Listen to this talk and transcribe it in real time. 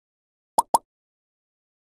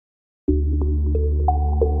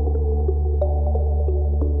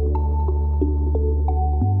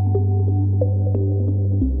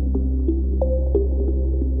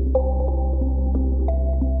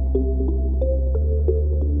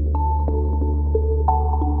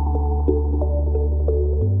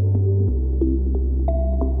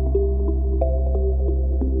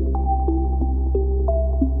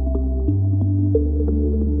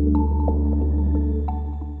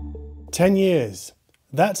10 years.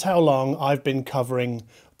 That's how long I've been covering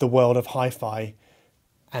the world of hi-fi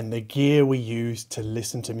and the gear we use to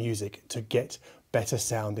listen to music to get better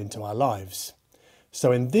sound into our lives.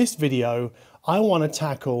 So in this video, I want to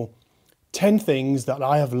tackle 10 things that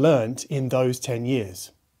I have learnt in those 10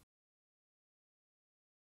 years.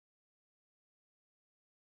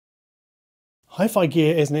 Hi-fi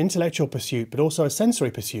gear is an intellectual pursuit, but also a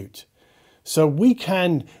sensory pursuit. So we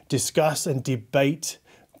can discuss and debate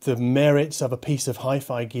the merits of a piece of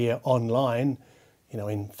hi-fi gear online,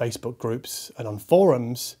 in Facebook groups and on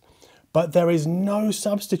forums, but there is no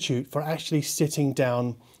substitute for actually sitting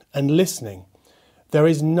down and listening. There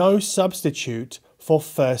is no substitute for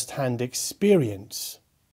first-hand experience.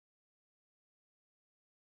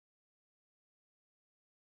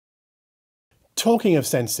 Talking of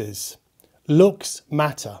senses, looks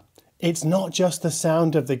matter. It's not just the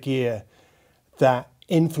sound of the gear that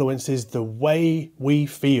influences the way we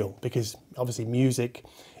feel, because obviously music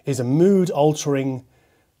is a mood-altering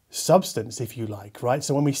substance, if you like, right?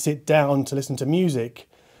 So when we sit down to listen to music,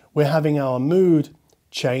 we're having our mood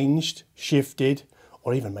changed, shifted,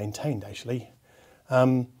 or even maintained, actually.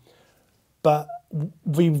 But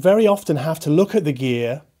we very often have to look at the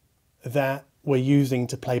gear that we're using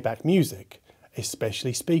to play back music,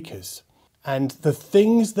 especially speakers. And the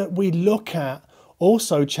things that we look at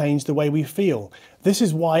also change the way we feel. This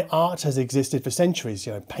is why art has existed for centuries,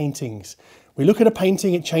 paintings. We look at a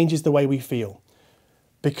painting, it changes the way we feel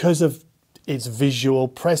because of its visual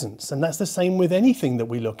presence. And that's the same with anything that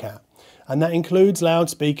we look at. And that includes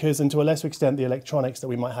loudspeakers and to a lesser extent the electronics that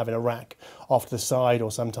we might have in a rack off to the side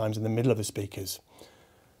or sometimes in the middle of the speakers.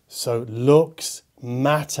 So looks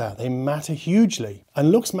matter, they matter hugely.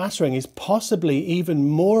 And looks mattering is possibly even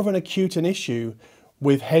more of an acute an issue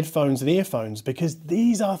with headphones and earphones, because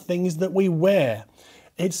these are things that we wear.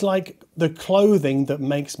 It's like the clothing that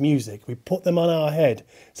makes music. We put them on our head.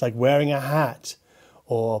 It's like wearing a hat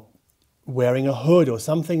or wearing a hood or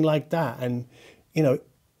something like that. And,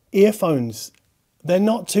 earphones, they're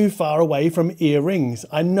not too far away from earrings.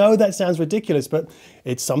 I know that sounds ridiculous, but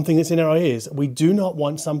it's something that's in our ears. We do not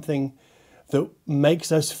want something that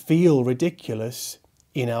makes us feel ridiculous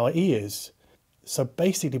in our ears. So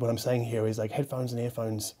basically what I'm saying here is like headphones and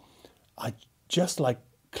earphones are just like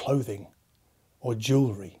clothing or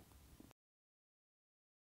jewelry.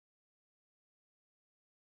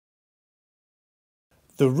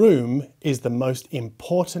 The room is the most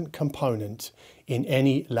important component in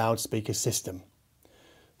any loudspeaker system.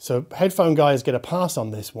 So headphone guys get a pass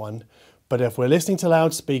on this one, but if we're listening to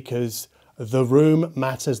loudspeakers, the room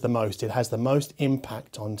matters the most. It has the most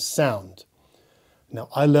impact on sound. Now,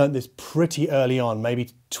 I learned this pretty early on,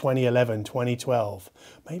 maybe 2011, 2012,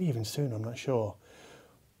 maybe even sooner, I'm not sure.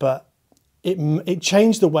 But it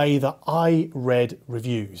changed the way that I read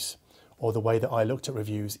reviews or the way that I looked at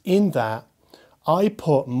reviews, in that I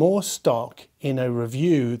put more stock in a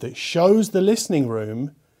review that shows the listening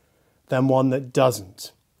room than one that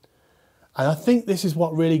doesn't. And I think this is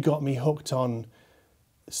what really got me hooked on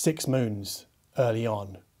Six Moons early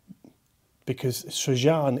on, because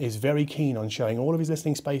Srejan is very keen on showing all of his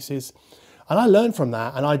listening spaces. And I learned from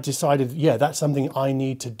that and I decided, yeah, that's something I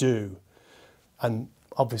need to do. And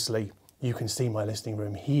obviously you can see my listening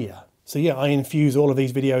room here. So yeah, I infuse all of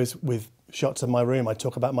these videos with shots of my room. I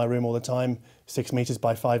talk about my room all the time, 6 meters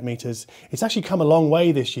by 5 meters. It's actually come a long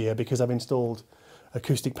way this year because I've installed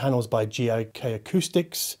acoustic panels by GIK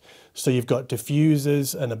Acoustics. So you've got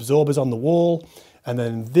diffusers and absorbers on the wall. And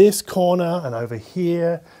then this corner and over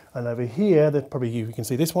here, that probably you can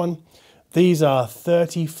see this one. These are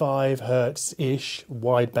 35 hertz-ish,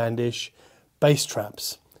 wideband-ish bass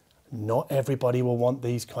traps. Not everybody will want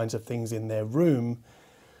these kinds of things in their room,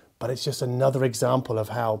 but it's just another example of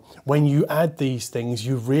how when you add these things,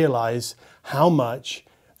 you realize how much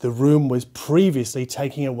the room was previously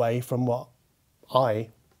taking away from what I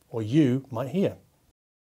or you might hear.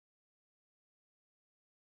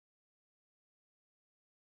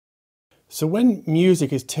 So when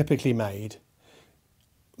music is typically made,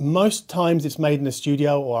 most times it's made in a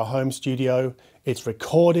studio or a home studio, it's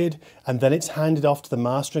recorded, and then it's handed off to the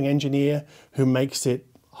mastering engineer who makes it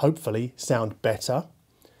hopefully sound better.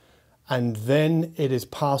 And then it is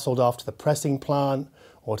parceled off to the pressing plant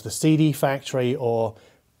or to the CD factory, or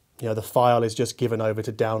the file is just given over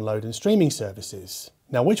to download and streaming services.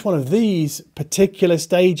 Now, which one of these particular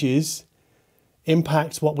stages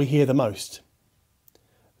impacts what we hear the most?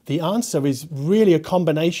 The answer is really a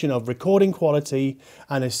combination of recording quality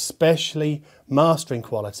and especially mastering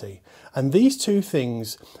quality. And these two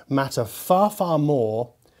things matter far, far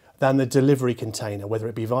more than the delivery container, whether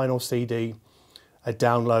it be vinyl, CD, a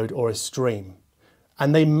download or a stream.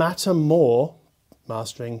 And they matter more,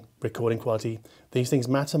 mastering, recording quality, these things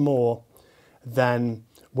matter more than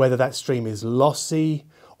whether that stream is lossy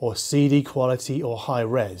or CD quality or high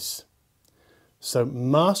res. So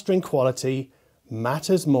mastering quality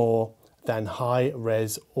matters more than high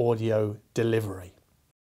res audio delivery.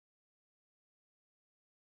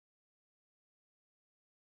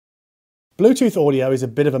 Bluetooth audio is a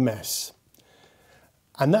bit of a mess.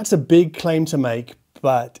 And that's a big claim to make,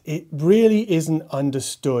 but it really isn't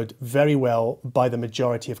understood very well by the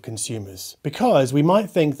majority of consumers. Because we might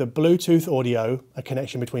think that Bluetooth audio, a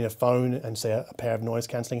connection between a phone and say a pair of noise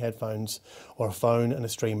cancelling headphones, or a phone and a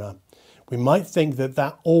streamer, we might think that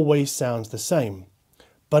that always sounds the same,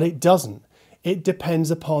 but it doesn't. It depends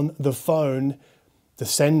upon the phone, the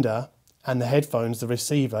sender, and the headphones, the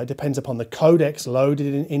receiver. It depends upon the codecs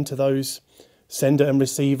loaded into those sender and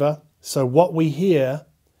receiver. So what we hear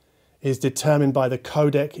is determined by the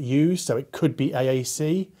codec used. So it could be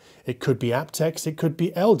AAC, it could be aptX, it could be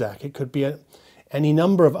LDAC, it could be any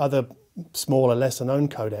number of other smaller, lesser known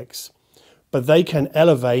codecs. But they can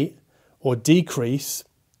elevate or decrease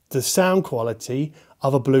the sound quality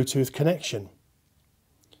of a Bluetooth connection.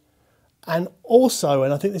 And also,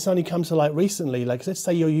 and I think this only comes to light recently, like let's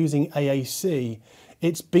say you're using AAC,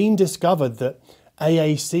 it's been discovered that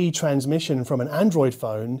AAC transmission from an Android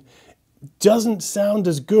phone doesn't sound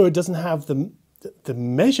as good, doesn't have the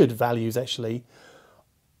measured values actually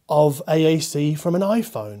of AAC from an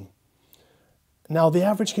iPhone. Now the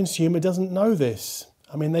average consumer doesn't know this.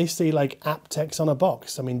 I mean, they see like aptX on a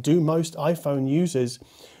box. I mean, do most iPhone users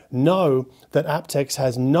know that aptX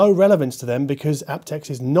has no relevance to them because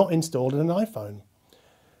aptX is not installed in an iPhone?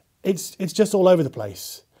 It's just all over the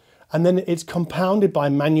place. And then it's compounded by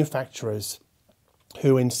manufacturers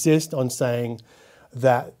who insist on saying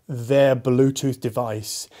that their Bluetooth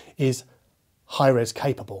device is high-res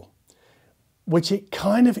capable, which it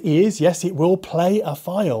kind of is. Yes, it will play a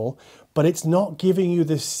file, but it's not giving you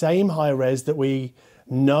the same high-res that we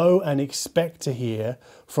know and expect to hear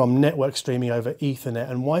from network streaming over Ethernet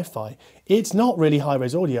and Wi-Fi. It's not really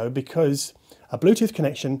high-res audio because a Bluetooth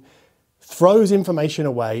connection throws information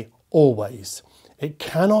away always. It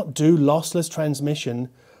cannot do lossless transmission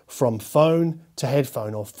from phone to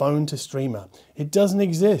headphone or phone to streamer. It doesn't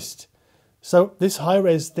exist. So this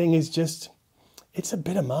high-res thing is just, it's a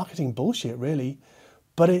bit of marketing bullshit really,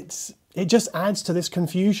 but it just adds to this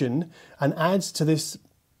confusion and adds to this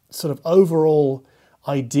sort of overall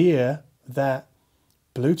idea that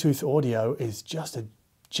Bluetooth audio is just a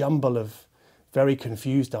jumble of very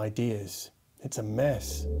confused ideas. It's a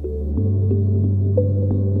mess.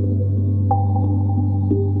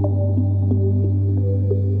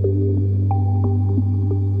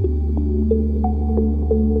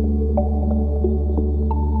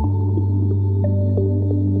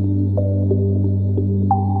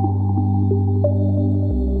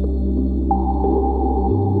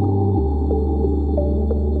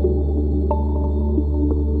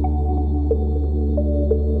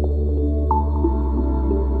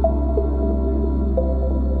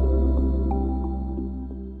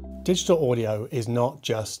 Digital audio is not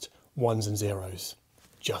just ones and zeros,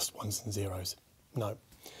 no.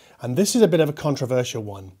 And this is a bit of a controversial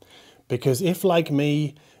one, because if, like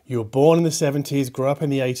me, you were born in the 70s, grew up in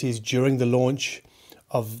the 80s during the launch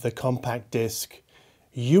of the compact disc,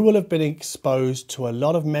 you will have been exposed to a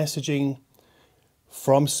lot of messaging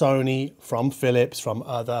from Sony, from Philips, from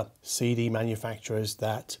other CD manufacturers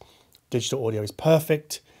that digital audio is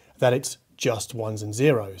perfect, that it's just ones and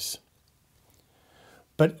zeros.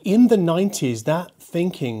 But in the 90s, that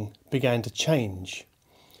thinking began to change.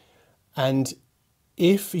 And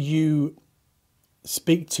if you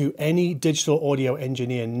speak to any digital audio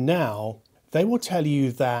engineer now, they will tell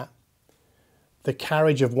you that the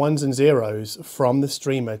carriage of ones and zeros from the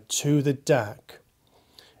streamer to the DAC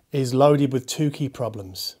is loaded with two key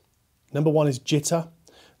problems. Number one is jitter.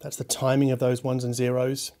 That's the timing of those ones and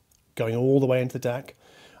zeros going all the way into the DAC.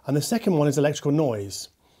 And the second one is electrical noise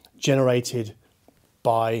generated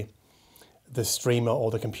by the streamer or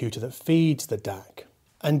the computer that feeds the DAC.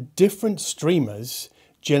 And different streamers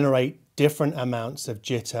generate different amounts of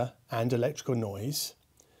jitter and electrical noise,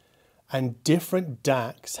 and different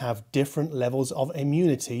DACs have different levels of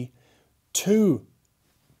immunity to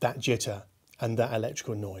that jitter and that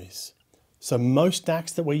electrical noise. So most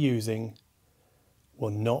DACs that we're using will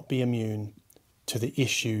not be immune to the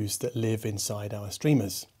issues that live inside our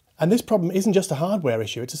streamers. And this problem isn't just a hardware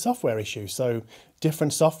issue, it's a software issue. So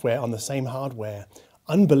different software on the same hardware,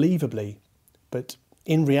 unbelievably, but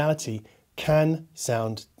in reality, can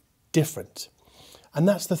sound different. And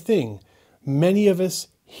that's the thing. Many of us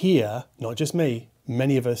hear, not just me,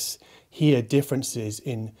 many of us hear differences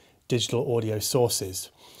in digital audio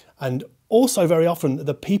sources. And also very often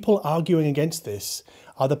the people arguing against this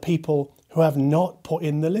are the people who have not put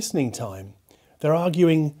in the listening time. They're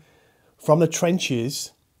arguing from the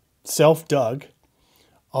trenches, self-dug,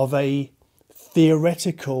 of a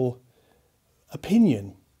theoretical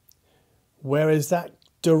opinion, whereas that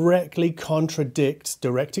directly contradicts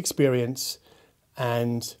direct experience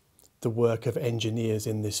and the work of engineers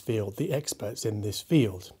in this field, the experts in this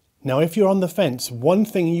field. Now, if you're on the fence, one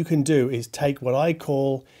thing you can do is take what I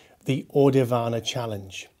call the Audirvana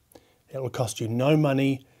challenge. It will cost you no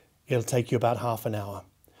money. It'll take you about half an hour.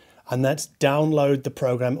 And that's download the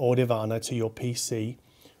program Audirvana to your PC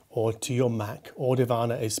or to your Mac.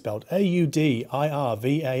 Audirvana is spelled A-U-D-I-R-V-A-N-A.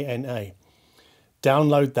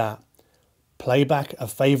 Download that. Play back a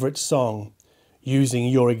favorite song using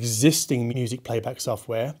your existing music playback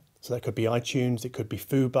software. So that could be iTunes, it could be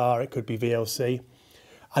Foobar, it could be VLC.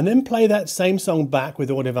 And then play that same song back with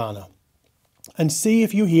Audirvana and see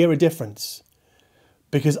if you hear a difference.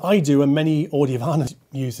 Because I do, and many Audirvana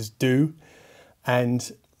users do.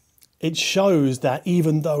 And it shows that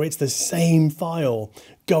even though it's the same file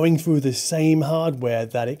going through the same hardware,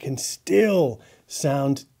 that it can still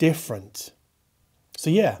sound different. So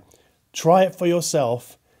yeah, try it for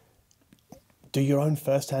yourself. Do your own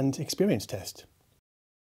first-hand experience test.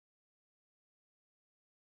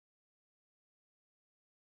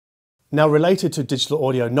 Now, related to digital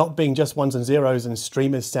audio not being just ones and zeros and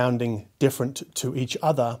streamers sounding different to each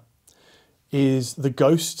other is the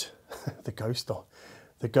ghost of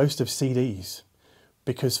CDs.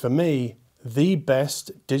 Because for me, the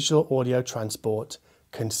best digital audio transport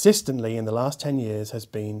consistently in the last 10 years has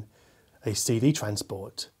been a CD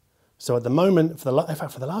transport. So at the moment, in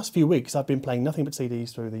fact, for the last few weeks, I've been playing nothing but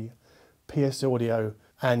CDs through the PS Audio.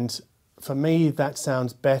 And for me, that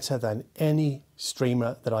sounds better than any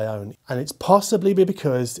streamer that I own. And it's possibly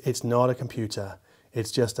because it's not a computer.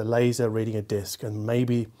 It's just a laser reading a disc, and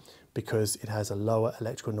maybe because it has a lower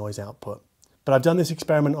electrical noise output. But I've done this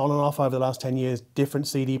experiment on and off over the last 10 years, different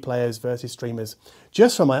CD players versus streamers,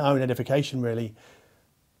 just for my own edification, really.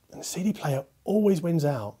 And the CD player always wins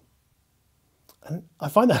out. And I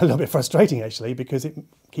find that a little bit frustrating, actually, because it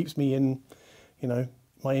keeps me in,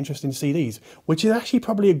 my interest in CDs, which is actually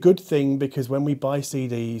probably a good thing, because when we buy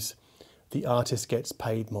CDs, the artist gets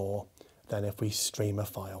paid more than if we stream a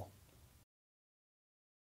file.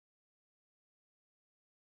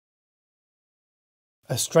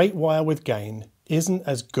 A straight wire with gain isn't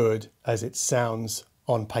as good as it sounds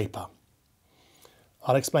on paper.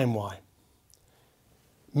 I'll explain why.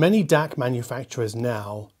 Many DAC manufacturers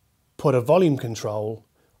now put a volume control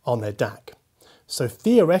on their DAC. So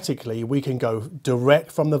theoretically, we can go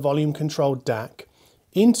direct from the volume controlled DAC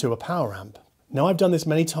into a power amp. Now, I've done this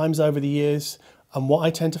many times over the years, and what I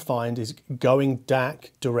tend to find is going DAC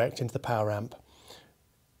direct into the power amp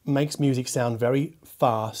makes music sound very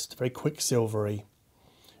fast, very quicksilvery,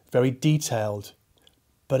 very detailed,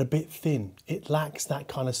 but a bit thin. It lacks that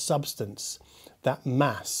kind of substance, that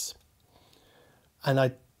mass. And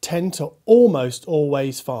I tend to almost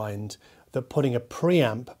always find that putting a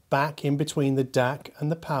preamp back in between the DAC and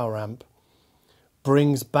the power amp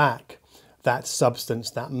brings back that substance,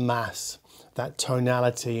 that mass, that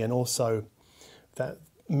tonality, and also that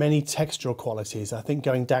many textural qualities. I think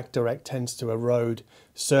going DAC direct tends to erode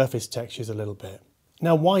surface textures a little bit.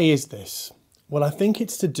 Now, why is this? Well, I think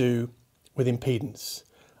it's to do with impedance.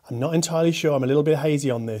 I'm not entirely sure, I'm a little bit hazy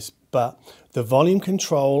on this, but the volume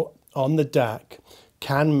control on the DAC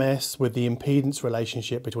can mess with the impedance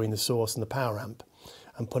relationship between the source and the power amp.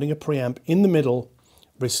 And putting a preamp in the middle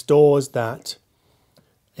restores that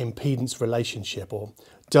impedance relationship, or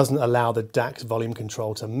doesn't allow the DAC's volume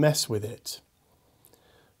control to mess with it.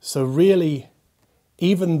 So really,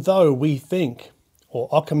 even though we think, or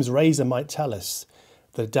Occam's razor might tell us,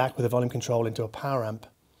 that a DAC with a volume control into a power amp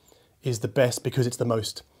is the best because it's the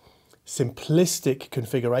most simplistic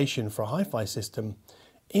configuration for a hi-fi system,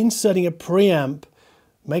 inserting a preamp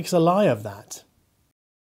makes a lie of that.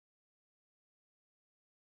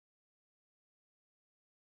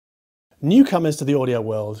 Newcomers to the audio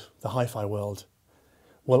world, the hi-fi world,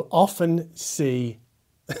 will often see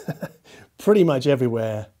pretty much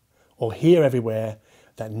everywhere, or hear everywhere,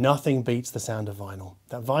 that nothing beats the sound of vinyl.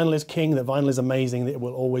 That vinyl is king, that vinyl is amazing, that it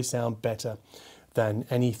will always sound better than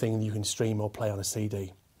anything you can stream or play on a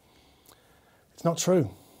CD. It's not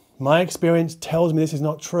true. My experience tells me this is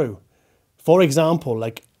not true. For example,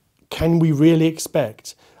 can we really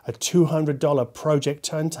expect a $200 Pro-Ject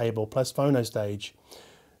turntable plus phono stage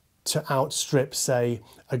to outstrip, say,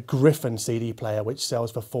 a Griffin CD player which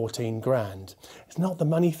sells for 14 grand? It's not the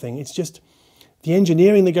money thing, it's just The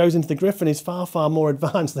engineering that goes into the Griffin is far, far more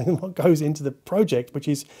advanced than what goes into the Pro-Ject, which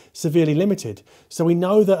is severely limited. So we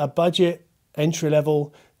know that a budget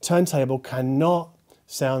entry-level turntable cannot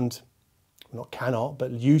sound, not cannot,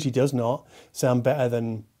 but usually does not sound better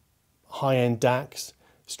than high-end DACs,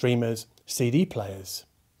 streamers, CD players.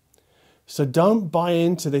 So don't buy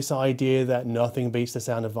into this idea that nothing beats the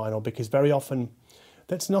sound of vinyl, because very often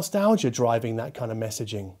that's nostalgia driving that kind of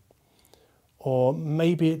messaging. Or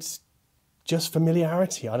maybe it's just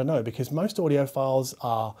familiarity, I don't know, because most audiophiles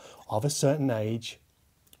are of a certain age,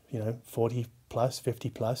 40 plus, 50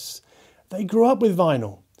 plus. They grew up with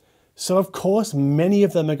vinyl. So of course, many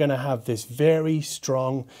of them are going to have this very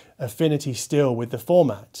strong affinity still with the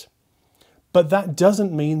format. But that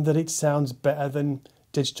doesn't mean that it sounds better than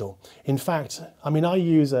digital. In fact, I mean, at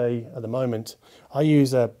the moment, I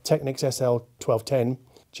use a Technics SL 1210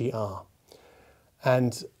 GR.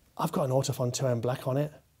 And I've got an Autophon 2M Black on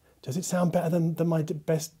it. Does it sound better than my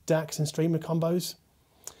best DACs and streamer combos?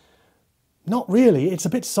 Not really. It's a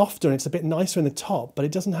bit softer and it's a bit nicer in the top, but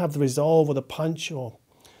it doesn't have the resolve or the punch or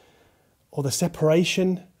the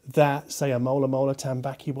separation that, say, a Mola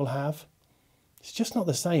Tambaki will have. It's just not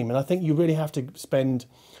the same. And I think you really have to spend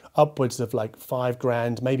upwards of like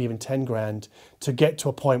 $5,000, maybe even 10 grand to get to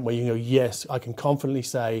a point where you go, yes, I can confidently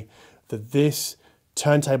say that this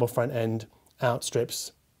turntable front end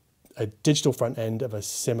outstrips a digital front end of a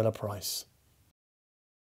similar price.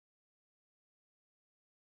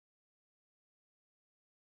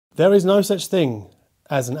 There is no such thing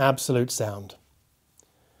as an absolute sound.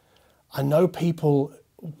 I know people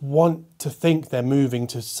want to think they're moving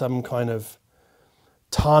to some kind of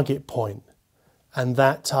target point, and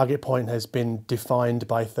that target point has been defined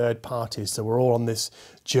by third parties, so we're all on this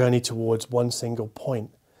journey towards one single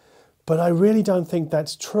point. But I really don't think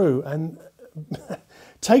that's true. And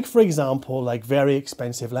take, for example, like very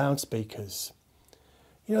expensive loudspeakers.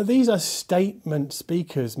 These are statement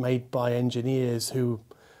speakers made by engineers who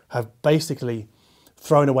have basically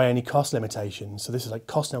thrown away any cost limitations. So this is like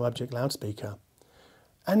cost no object loudspeaker.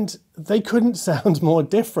 And they couldn't sound more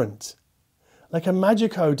different. Like a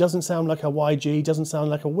Magico doesn't sound like a YG, doesn't sound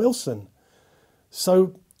like a Wilson.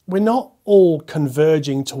 So we're not all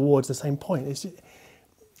converging towards the same point.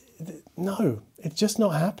 No, it's just not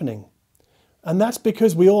happening. And that's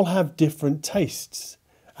because we all have different tastes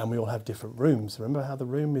and we all have different rooms. Remember how the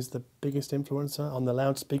room is the biggest influencer on the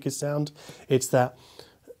loudspeaker sound? It's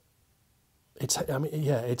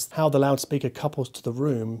how the loudspeaker couples to the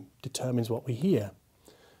room determines what we hear.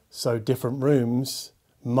 So different rooms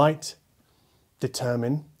might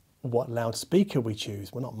determine what loudspeaker we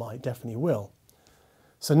choose. Well, not might, definitely will.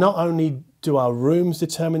 So not only do our rooms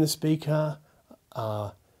determine the speaker,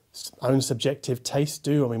 our own subjective tastes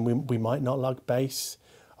do. I mean, we might not like bass.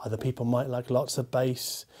 Other people might like lots of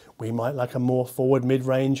bass. We might like a more forward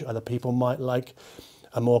mid-range. Other people might like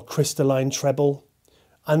a more crystalline treble.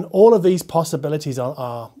 And all of these possibilities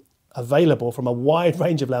are available from a wide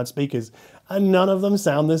range of loudspeakers, and none of them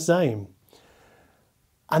sound the same.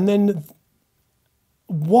 And then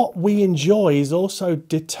what we enjoy is also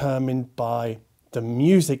determined by the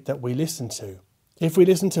music that we listen to. If we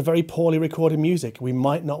listen to very poorly recorded music, we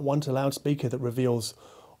might not want a loudspeaker that reveals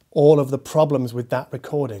all of the problems with that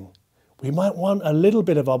recording. We might want a little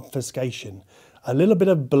bit of obfuscation, a little bit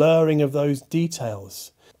of blurring of those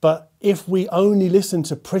details. But if we only listen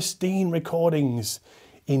to pristine recordings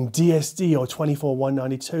in DSD or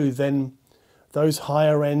 24192, then those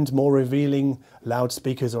higher end, more revealing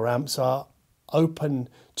loudspeakers or amps are open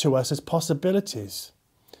to us as possibilities.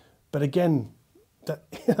 But again,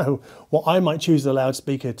 what I might choose a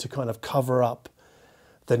loudspeaker to kind of cover up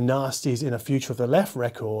the nasties in a Future of the Left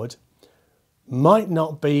record might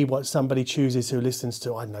not be what somebody chooses who listens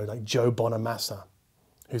to, I don't know, like Joe Bonamassa,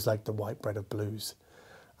 who's like the white bread of blues.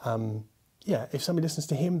 If somebody listens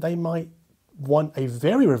to him, they might want a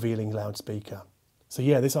very revealing loudspeaker. So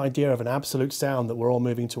yeah, this idea of an absolute sound that we're all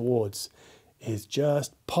moving towards is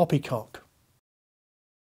just poppycock.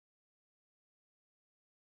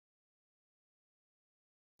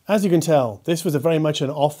 As you can tell, this was very much an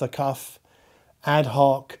off-the-cuff, ad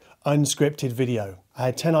hoc, unscripted video. I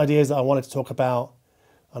had 10 ideas that I wanted to talk about,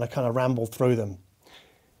 and I kind of rambled through them.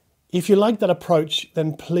 If you like that approach,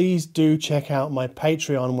 then please do check out my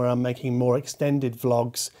Patreon, where I'm making more extended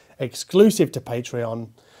vlogs exclusive to Patreon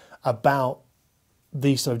about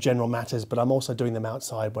these sort of general matters, but I'm also doing them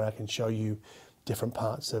outside where I can show you different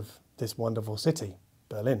parts of this wonderful city,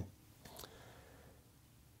 Berlin.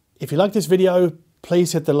 If you like this video,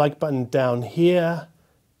 please hit the like button down here.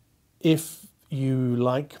 If you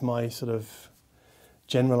like my sort of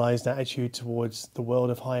generalized attitude towards the world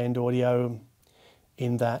of high-end audio,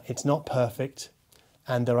 in that it's not perfect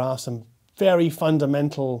and there are some very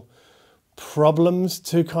fundamental problems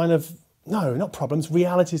to kind of, no, not problems,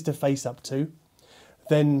 realities to face up to,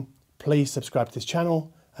 then please subscribe to this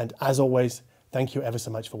channel. And as always, thank you ever so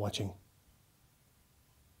much for watching.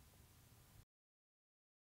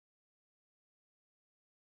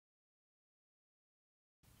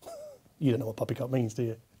 You don't know what poppycock means, do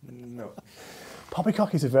you? No.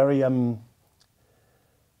 Poppycock is a very,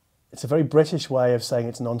 it's a very British way of saying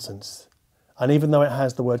it's nonsense. And even though it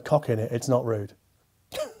has the word cock in it, it's not rude.